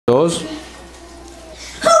Dos.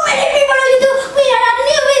 How many people are you do? We are a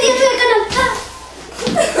new video to the channel.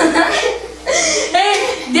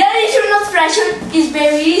 The addition of fraction is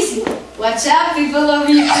very easy. What's up, people of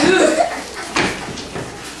YouTube?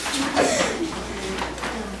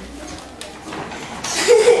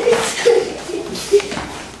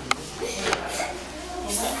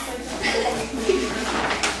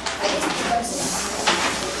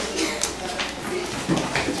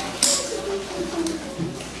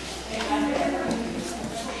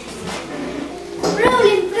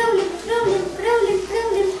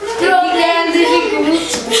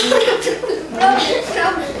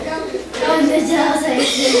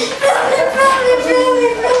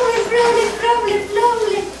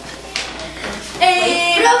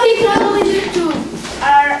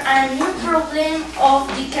 Problem of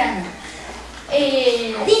the canon.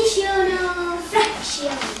 Addition of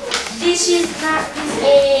fraction. This is not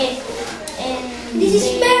this is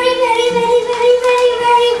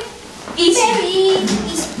very easy.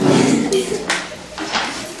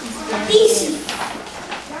 Easy.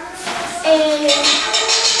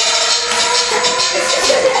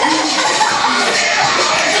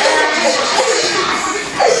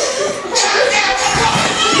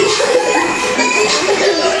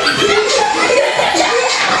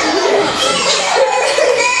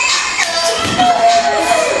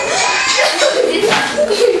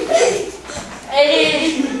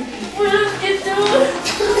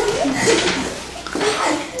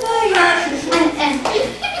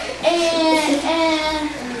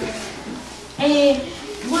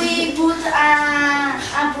 We put a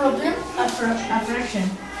problem, a fraction.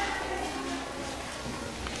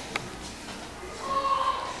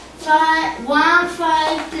 1,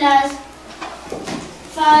 5 plus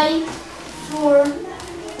 5, 4.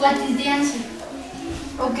 What is the answer?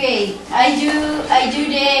 Okay, I do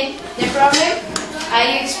the problem.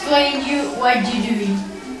 I explain you what you doing.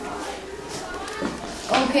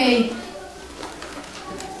 Okay.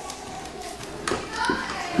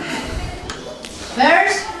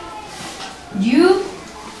 First, you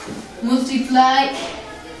multiply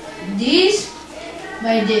this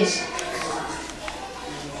by this.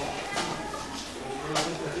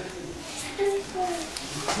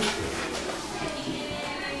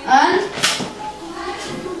 And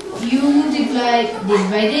you multiply this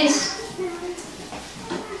by this.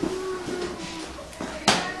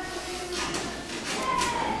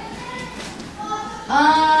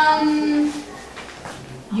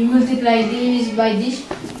 You multiply this by this.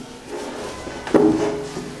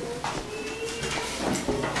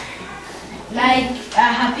 Like a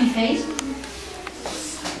happy face.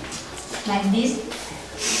 Like this.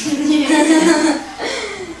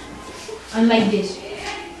 And like this.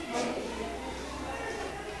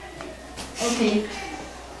 Okay.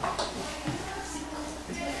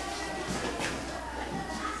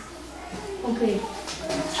 Okay.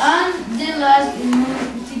 And the last you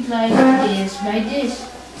multiply this by this.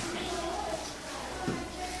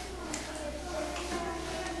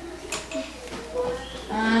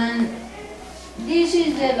 And this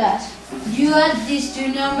is the last. You add these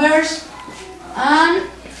two numbers and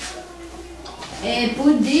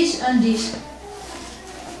put this on this.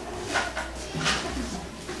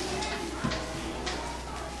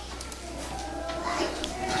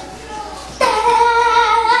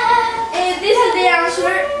 This is the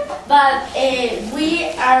answer, but we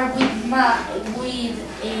are with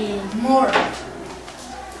more.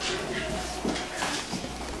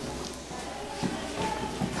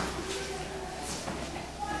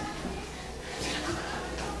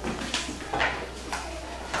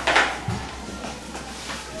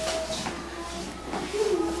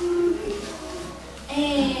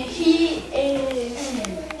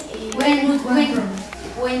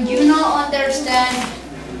 When you don't understand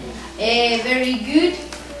very good,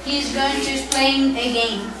 he's going to explain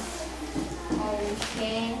again.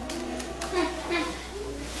 Okay.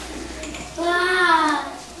 Wow.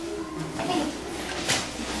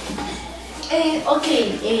 Okay,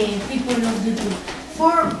 people of YouTube.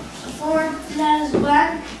 4 plus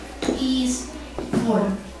 1 is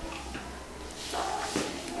 4.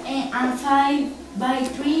 And 5 by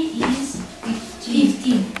 3 is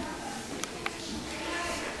 15.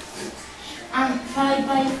 And 5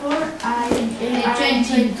 by 4 are 20.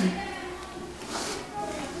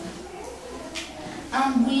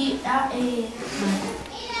 And we add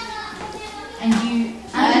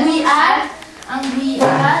and we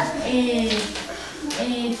add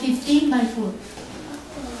 15 by 4.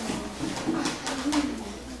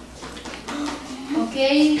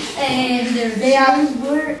 Okay, and the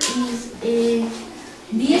answer is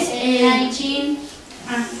this 19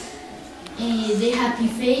 the happy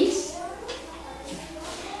face.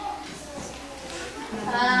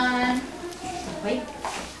 Wait.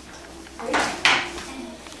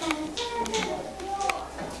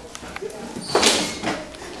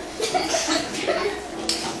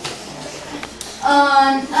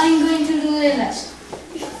 I'm going to do the last.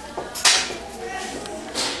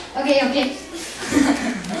 Okay.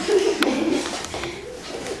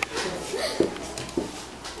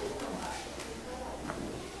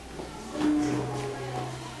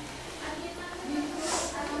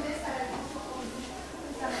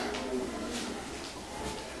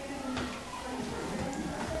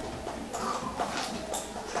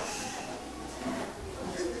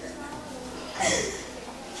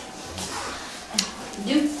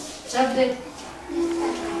 Do something.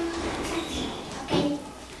 Okay.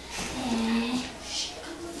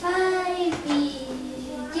 5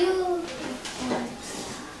 you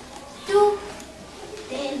 2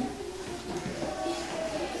 10.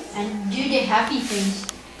 And do the happy face.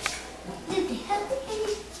 Did they have the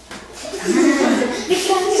face?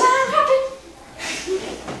 Because I'm happy.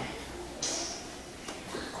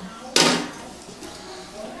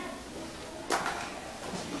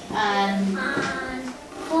 And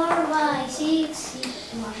 4 by 6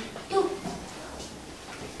 equal 2.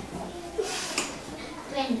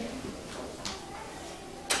 20.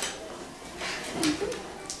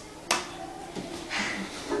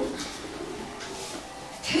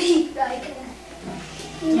 Like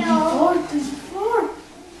no. 24.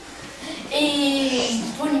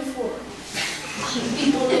 24.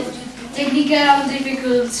 People of technical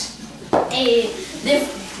difficulties. The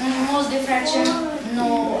most diffraction no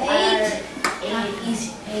are is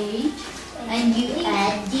 8. And you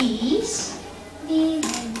add this. This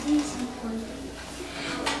and this equal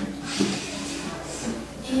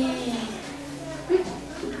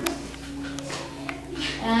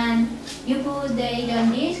And you put the 8 on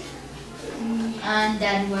this. And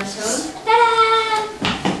that was all. ta-da!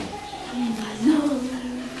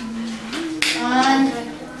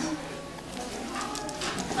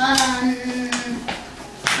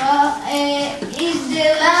 Is the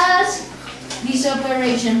last this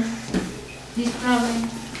operation, this problem.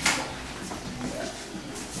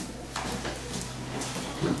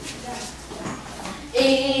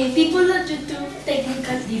 People on YouTube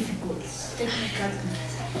technical difficulties.